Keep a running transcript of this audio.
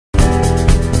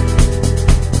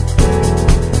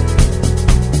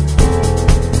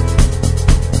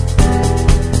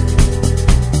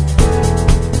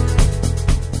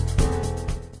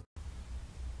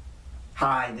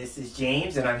this is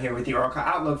James, and I'm here with the Oracle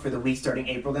Outlook for the week starting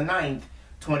April the 9th,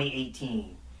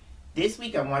 2018. This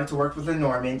week I wanted to work with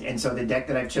Lenormand, and so the deck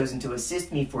that I've chosen to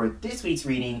assist me for this week's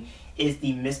reading is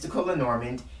the Mystical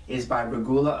Lenormand. It is by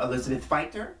Regula Elizabeth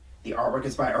Fiechter. The artwork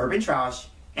is by Trӧsch,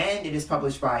 and it is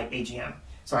published by AGM.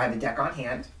 So I have the deck on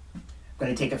hand. I'm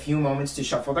going to take a few moments to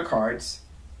shuffle the cards.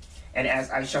 And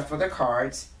as I shuffle the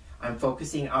cards, I'm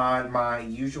focusing on my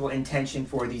usual intention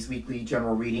for these weekly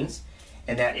general readings,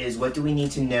 and that is, what do we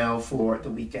need to know for the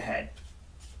week ahead?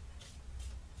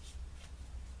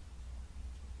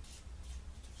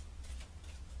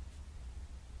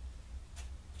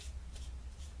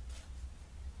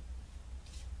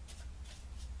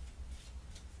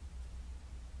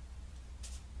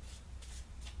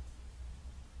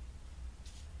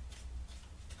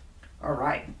 All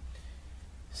right,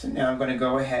 so now I'm going to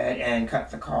go ahead and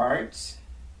cut the cards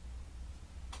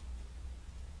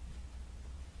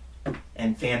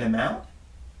and fan them out.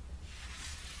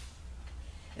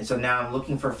 And so now I'm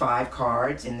looking for 5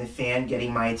 cards in the fan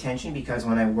getting my attention, because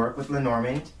when I work with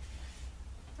Lenormand,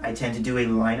 I tend to do a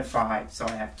line of 5. So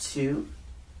I have 2,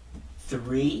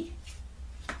 3,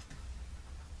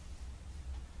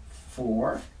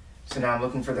 4. So now I'm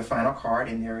looking for the final card,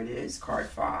 and there it is, card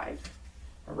 5.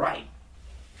 All right.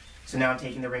 So now I'm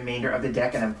taking the remainder of the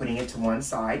deck and I'm putting it to one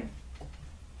side.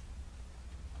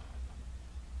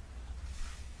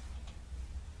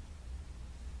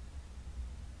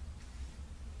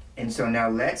 And so now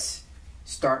let's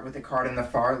start with the card on the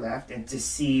far left and to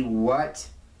see what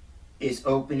is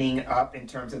opening up in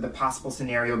terms of the possible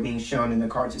scenario being shown in the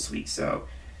cards this week. So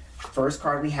first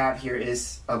card we have here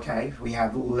is, okay, we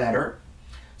have letter.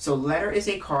 So letter is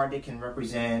a card that can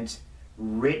represent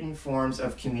written forms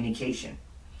of communication.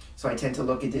 So I tend to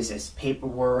look at this as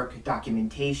paperwork,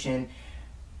 documentation.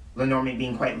 Lenormand,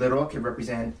 being quite literal, could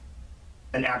represent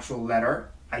an actual letter.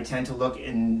 I tend to look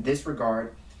in this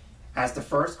regard as the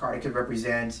first card. It could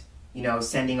represent,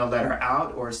 sending a letter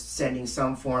out or sending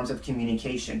some forms of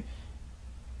communication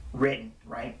written,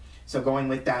 right? So going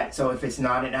with that, so if it's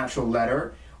not an actual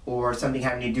letter or something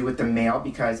having to do with the mail,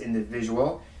 because in the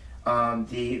visual,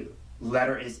 the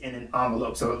letter is in an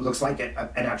envelope, so it looks like an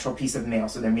actual piece of mail.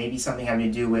 So there may be something having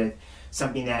to do with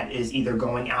something that is either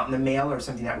going out in the mail or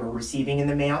something that we're receiving in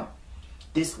the mail.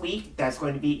 This week, that's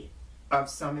going to be of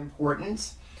some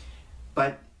importance,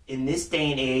 but in this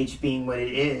day and age, being what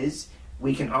it is,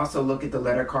 we can also look at the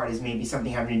letter card as maybe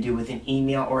something having to do with an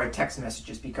email or a text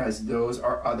messages, because those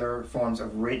are other forms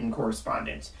of written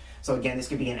correspondence. So again, this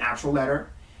could be an actual letter,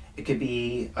 it could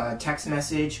be a text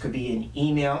message, could be an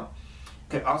email,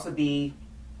 could also be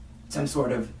some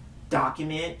sort of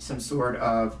document, some sort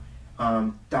of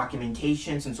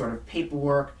documentation, some sort of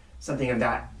paperwork, something of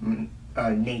that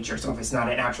nature. So if it's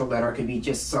not an actual letter, it could be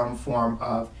just some form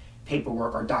of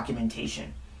paperwork or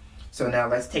documentation. So now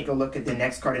let's take a look at the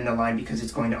next card in the line, because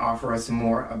it's going to offer us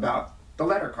more about the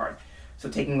letter card. So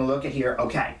taking a look at here,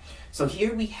 okay, so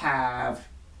here we have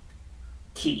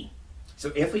key.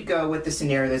 So if we go with the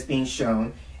scenario that's being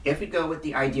shown, if we go with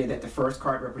the idea that the first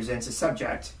card represents a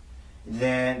subject,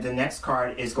 then the next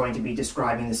card is going to be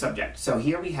describing the subject. So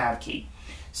here we have key.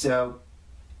 So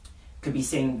could be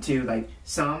saying to, like,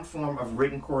 some form of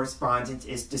written correspondence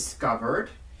is discovered.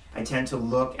 I tend to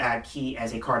look at key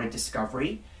as a card of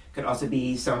discovery. Could also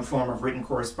be some form of written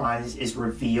correspondence is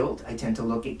revealed. I tend to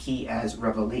look at key as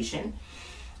revelation.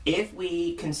 If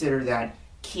we consider that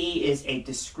key is a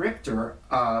descriptor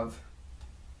of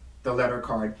the letter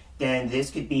card, then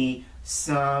this could be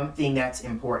something that's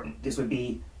important. This would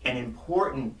be an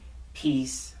important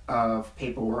piece of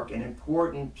paperwork, an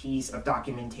important piece of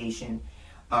documentation,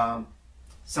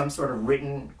 some sort of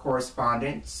written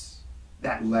correspondence,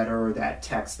 that letter, that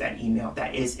text, that email,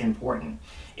 that is important.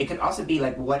 It could also be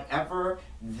like whatever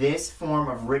this form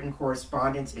of written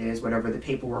correspondence is, whatever the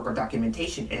paperwork or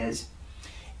documentation is,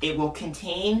 it will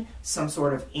contain some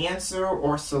sort of answer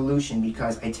or solution,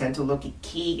 because I tend to look at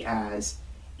key as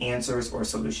answers or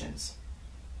solutions,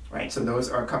 right? So those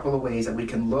are a couple of ways that we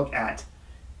can look at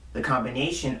the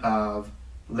combination of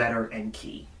letter and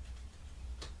key.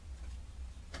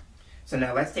 So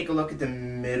now let's take a look at the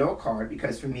middle card,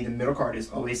 because for me the middle card is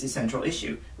always the central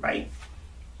issue, right?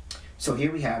 So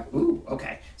here we have,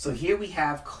 so here we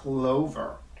have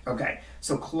clover. Okay,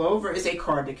 so clover is a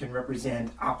card that can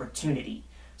represent opportunity.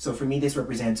 So for me, this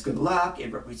represents good luck,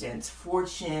 it represents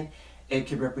fortune, it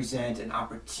could represent an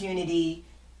opportunity,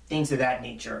 things of that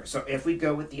nature. So if we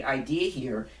go with the idea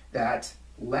here that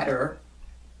letter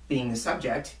being the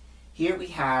subject, here we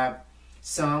have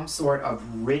some sort of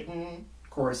written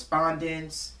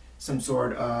correspondence, some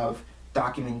sort of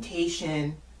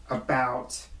documentation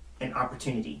about an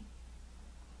opportunity.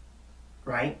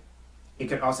 right? It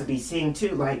could also be seeing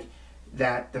too, like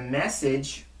that the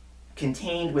message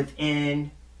contained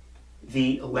within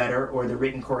the letter or the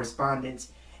written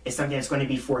correspondence is something that's going to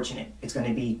be fortunate. It's going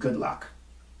to be good luck.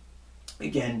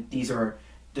 Again, these are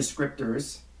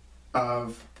descriptors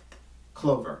of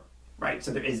clover, right?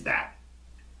 So there is that.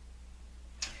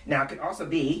 Now it could also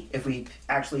be, if we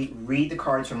actually read the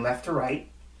cards from left to right,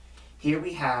 here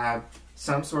we have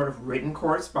some sort of written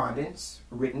correspondence,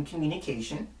 written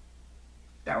communication.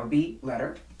 That would be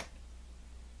letter.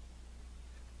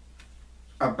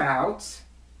 About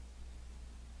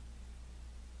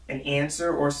an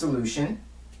answer or solution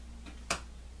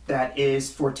that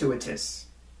is fortuitous,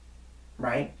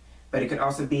 right? But it could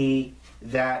also be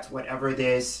that whatever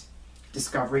this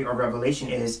discovery or revelation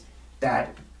is,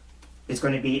 that it's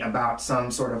going to be about some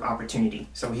sort of opportunity.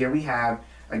 So here we have,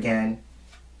 again,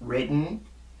 written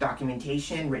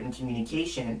documentation, written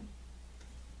communication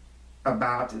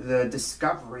about the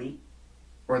discovery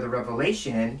or the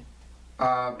revelation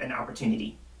of an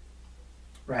opportunity,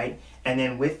 right? And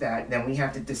then with that, then we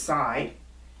have to decide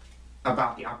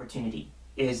about the opportunity.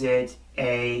 Is it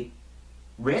a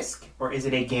risk or is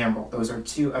it a gamble? Those are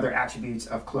two other attributes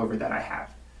of clover that I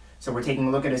have. So we're taking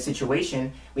a look at a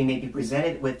situation. We may be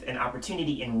presented with an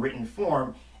opportunity in written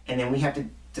form, and then we have to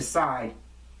decide,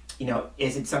 you know,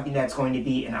 is it something that's going to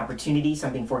be an opportunity,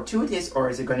 something fortuitous, or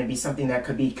is it going to be something that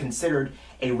could be considered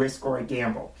a risk or a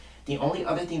gamble? The only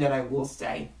other thing that I will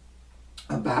say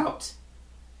about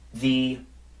the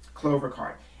clover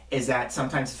card is that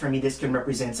sometimes for me this can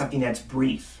represent something that's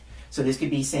brief. So this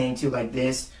could be saying to like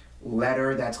this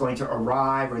letter that's going to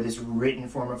arrive or this written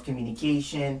form of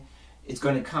communication, it's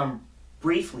going to come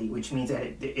briefly, which means that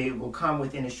it will come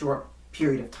within a short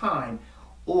period of time,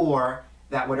 or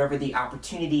that whatever the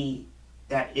opportunity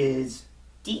that is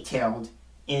detailed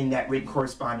in that written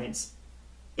correspondence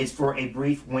is for a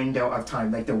brief window of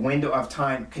time. Like the window of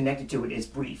time connected to it is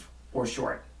brief or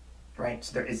short, right?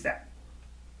 So there is that.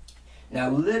 Now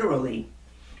literally,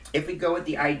 if we go with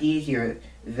the idea here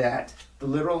that the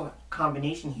literal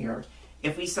combination here,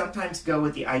 if we sometimes go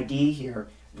with the idea here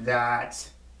that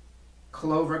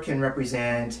clover can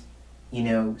represent, you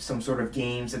know, some sort of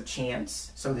games of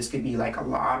chance. So this could be like a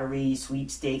lottery,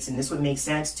 sweepstakes, and this would make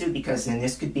sense too, because then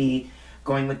this could be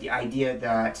going with the idea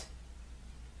that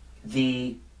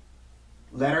the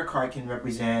letter card can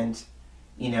represent,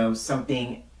 you know,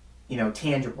 something, you know,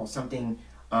 tangible, something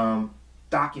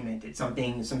documented,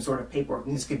 something, some sort of paperwork.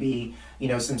 And this could be, you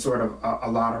know, some sort of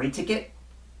a lottery ticket,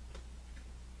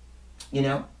 you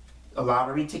know, a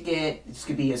lottery ticket. This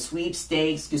could be a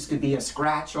sweepstakes. This could be a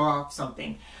scratch off,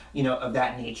 something, you know, of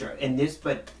that nature. And this,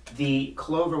 but the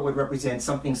clover would represent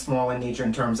something small in nature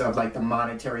in terms of like the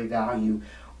monetary value,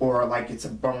 or like it's a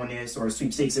bonus, or a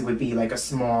sweepstakes, it would be like a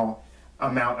small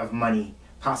amount of money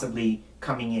possibly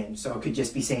coming in. So it could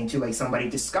just be saying too, like somebody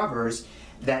discovers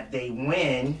that they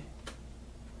win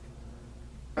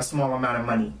a small amount of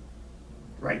money,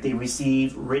 right? They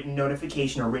receive written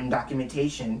notification or written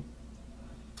documentation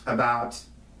about,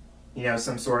 you know,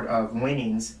 some sort of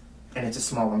winnings, and it's a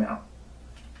small amount.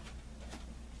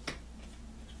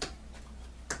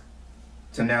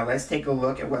 So now let's take a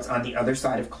look at what's on the other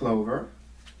side of clover.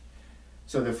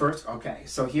 So the first, okay,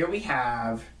 so here we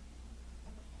have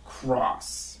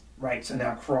cross, right? So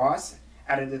now cross,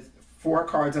 out of the 4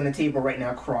 cards on the table right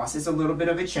now, cross is a little bit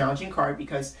of a challenging card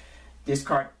because this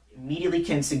card immediately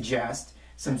can suggest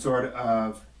some sort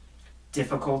of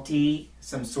difficulty,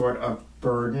 some sort of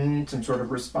burden, some sort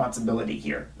of responsibility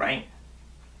here, right?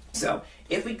 So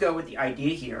if we go with the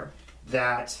idea here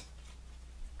that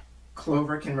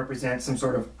clover can represent some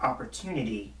sort of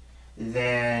opportunity,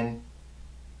 then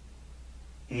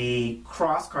the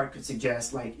cross card could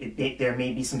suggest like there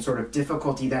may be some sort of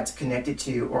difficulty that's connected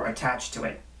to or attached to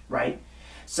it, right?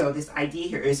 So this idea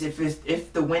here is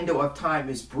if the window of time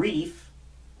is brief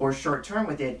or short term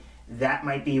with it, that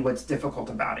might be what's difficult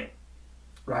about it,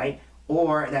 right?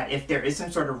 Or that if there is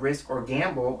some sort of risk or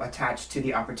gamble attached to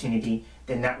the opportunity,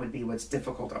 then that would be what's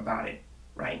difficult about it,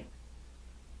 right?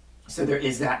 So there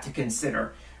is that to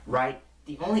consider, right?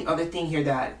 The only other thing here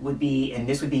that would be, and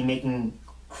this would be making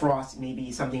cross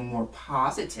maybe something more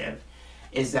positive,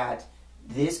 is that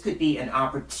this could be an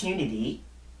opportunity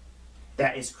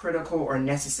that is critical or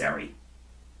necessary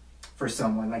for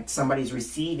someone. Like somebody's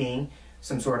receiving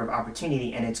some sort of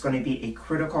opportunity, and it's going to be a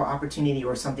critical opportunity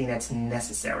or something that's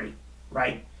necessary,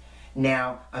 right?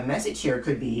 Now, a message here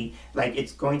could be like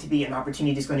it's going to be an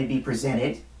opportunity that's going to be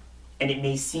presented, and it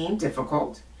may seem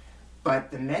difficult,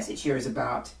 but the message here is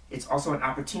about, it's also an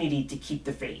opportunity to keep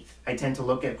the faith. I tend to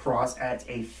look at cross as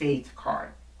a faith card,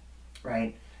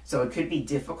 right? So it could be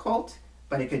difficult,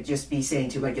 but it could just be saying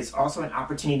too, like, it's also an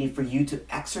opportunity for you to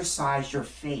exercise your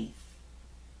faith,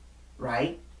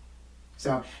 right?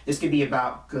 So this could be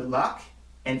about good luck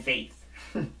and faith,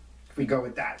 if we go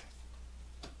with that.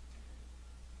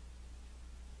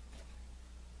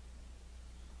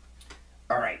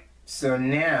 All right, so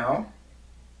now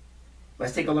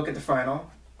let's take a look at the final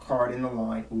card in the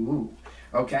line. Ooh,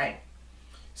 okay.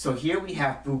 So here we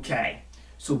have bouquet.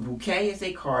 So bouquet is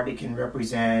a card that can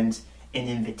represent an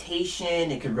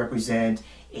invitation. It could represent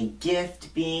a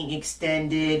gift being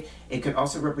extended. It could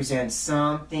also represent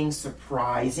something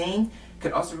surprising. It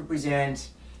could also represent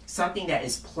something that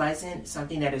is pleasant,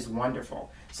 something that is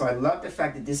wonderful. So I love the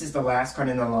fact that this is the last card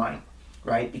in the line,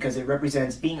 right? Because it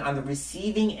represents being on the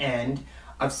receiving end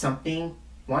of something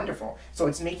wonderful. So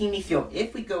it's making me feel,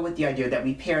 if we go with the idea that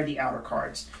we pair the outer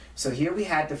cards. So here we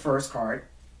had the first card,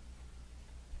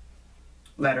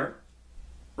 letter,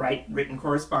 right? Written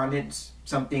correspondence,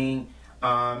 something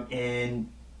in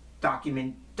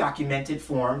documented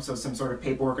form, so some sort of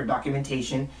paperwork or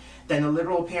documentation. Then the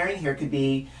literal pairing here could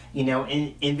be, you know,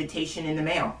 an invitation in the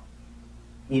mail,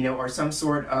 you know, or some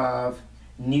sort of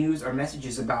news or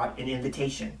messages about an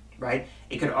invitation, right?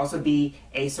 It could also be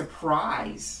a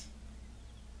surprise,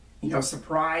 you know,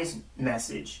 surprise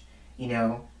message, you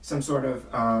know, some sort of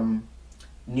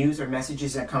news or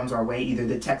messages that comes our way, either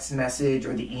the text message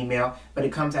or the email, but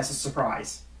it comes as a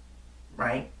surprise,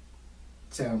 right?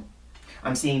 So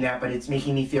I'm seeing that, but it's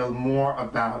making me feel more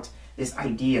about this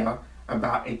idea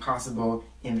about a possible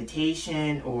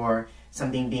invitation or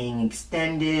something being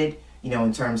extended, you know,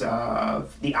 in terms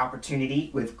of the opportunity,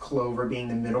 with Clover being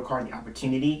the middle card, the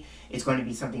opportunity. It's going to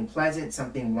be something pleasant,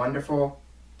 something wonderful,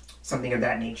 something of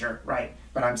that nature, right?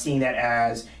 But I'm seeing that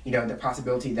as, you know, the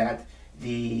possibility that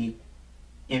the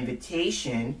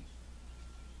invitation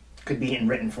could be in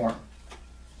written form,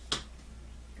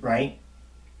 right?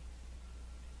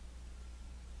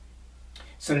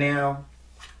 So now,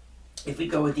 if we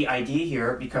go with the idea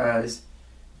here, because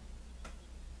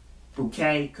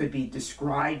bouquet could be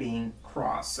describing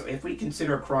cross. So if we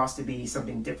consider cross to be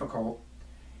something difficult,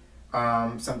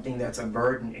 something that's a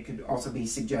burden, it could also be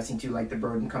suggesting to, like, the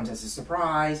burden comes as a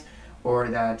surprise, or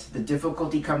that the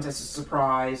difficulty comes as a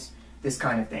surprise, this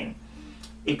kind of thing.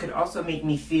 It could also make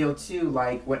me feel too,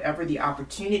 like, whatever the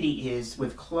opportunity is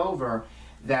with Clover,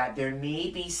 that there may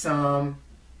be some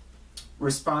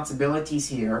responsibilities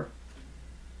here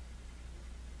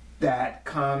that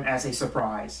come as a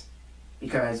surprise,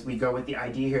 because we go with the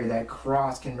idea here that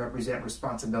cross can represent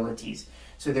responsibilities.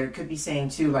 So there could be saying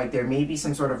too, like, there may be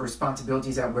some sort of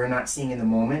responsibilities that we're not seeing in the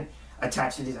moment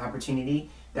attached to this opportunity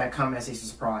that come as a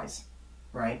surprise,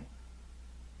 right?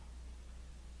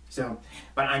 So,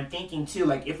 but I'm thinking too,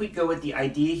 like, if we go with the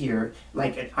idea here,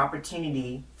 like an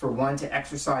opportunity for one to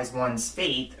exercise one's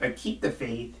faith or keep the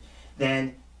faith,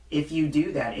 then if you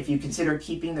do that, if you consider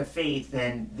keeping the faith,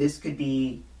 then this could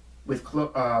be with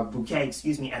bouquet,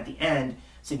 at the end,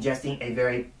 suggesting a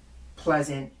very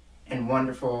pleasant and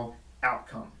wonderful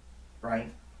outcome,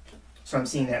 right? So I'm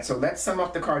seeing that. So let's sum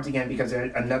up the cards again, because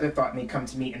another thought may come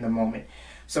to me in the moment.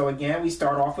 So again, we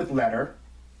start off with letter.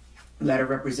 Letter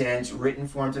represents written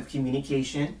forms of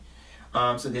communication.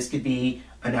 So this could be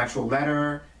an actual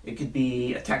letter, it could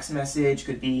be a text message,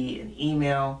 could be an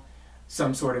email,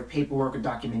 some sort of paperwork or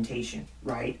documentation,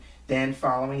 right? Then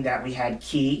following that, we had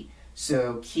key.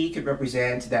 So key could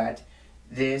represent that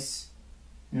this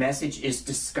message is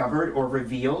discovered or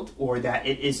revealed, or that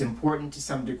it is important to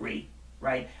some degree,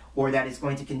 right? Or that it's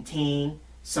going to contain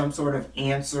some sort of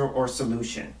answer or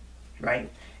solution, right?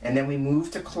 And then we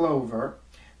move to Clover.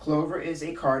 Clover is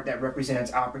a card that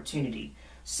represents opportunity.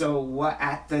 So what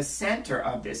at the center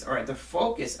of this, or at the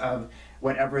focus of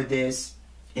whatever this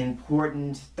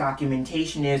important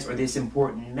documentation is, or this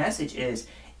important message is,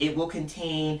 it will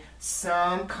contain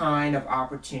some kind of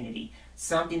opportunity,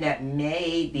 something that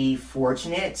may be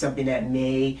fortunate, something that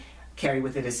may carry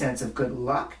with it a sense of good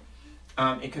luck.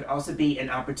 It could also be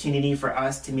an opportunity for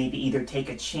us to maybe either take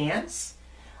a chance,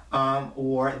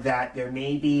 or that there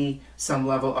may be some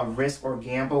level of risk or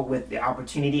gamble with the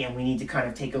opportunity, and we need to kind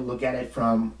of take a look at it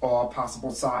from all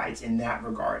possible sides in that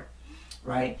regard,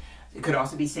 right? It could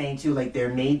also be saying too, like,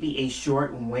 there may be a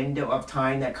short window of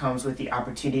time that comes with the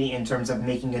opportunity in terms of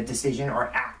making a decision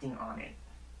or acting on it,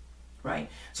 right?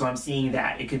 So I'm seeing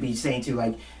that. It could be saying too,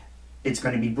 like, it's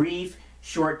going to be brief,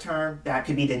 short term, that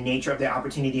could be the nature of the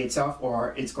opportunity itself,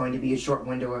 or it's going to be a short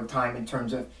window of time in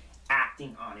terms of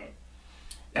acting on it.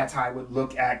 That's how I would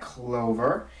look at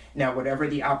Clover. Now, whatever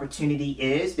the opportunity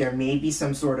is, there may be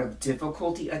some sort of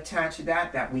difficulty attached to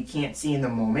that we can't see in the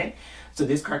moment. So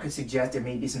this card could suggest there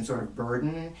may be some sort of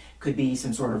burden, could be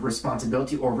some sort of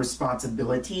responsibility or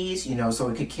responsibilities, you know, so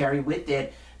it could carry with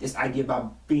it this idea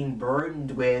about being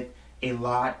burdened with a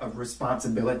lot of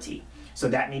responsibility. So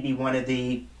that may be one of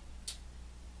the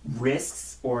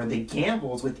risks or the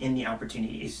gambles within the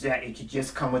opportunity, is that it could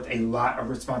just come with a lot of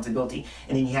responsibility.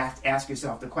 And then you have to ask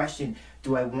yourself the question,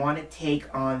 do I want to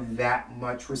take on that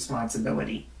much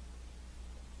responsibility?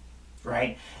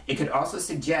 Right? It could also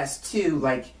suggest too,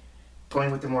 like, going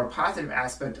with the more positive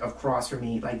aspect of cross for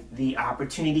me, like the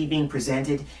opportunity being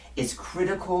presented is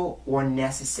critical or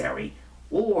necessary,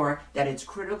 or that it's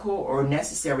critical or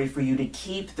necessary for you to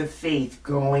keep the faith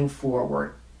going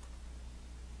forward.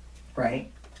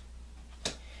 Right?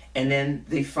 And then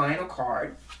the final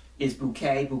card is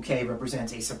Bouquet. Bouquet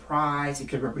represents a surprise. It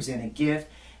could represent a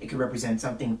gift. It could represent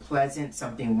something pleasant,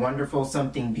 something wonderful,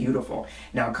 something beautiful.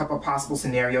 Now, a couple possible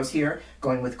scenarios here,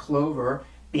 going with Clover,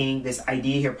 being this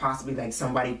idea here, possibly like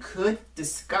somebody could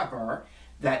discover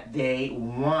that they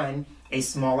won a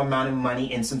small amount of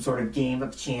money in some sort of game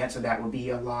of chance, so that would be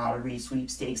a lottery,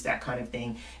 sweepstakes, that kind of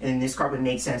thing. And then this card would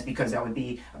make sense because that would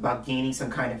be about gaining some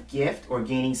kind of gift or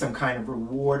gaining some kind of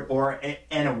reward or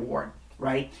an award,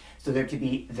 right? So there could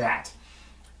be that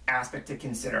aspect to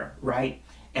consider, right?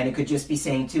 And it could just be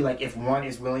saying too, like if one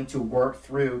is willing to work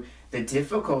through the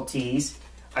difficulties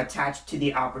attached to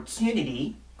the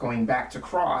opportunity, going back to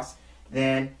cross,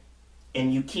 then,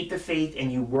 and you keep the faith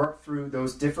and you work through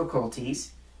those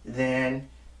difficulties, then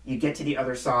you get to the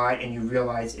other side and you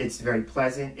realize it's very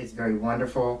pleasant, it's very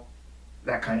wonderful,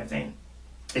 that kind of thing.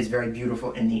 It's very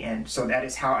beautiful in the end. So that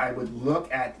is how I would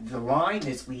look at the line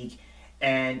this week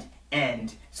and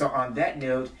end. So on that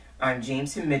note, I'm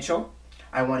James Himm Mitchell.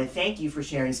 I want to thank you for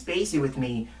sharing space here with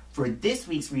me for this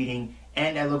week's reading,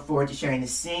 and I look forward to sharing the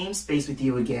same space with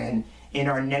you again in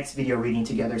our next video reading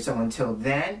together. So until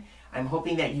then, I'm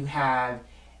hoping that you have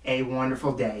a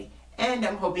wonderful day, and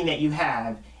I'm hoping that you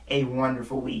have a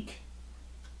wonderful week.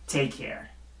 Take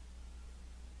care.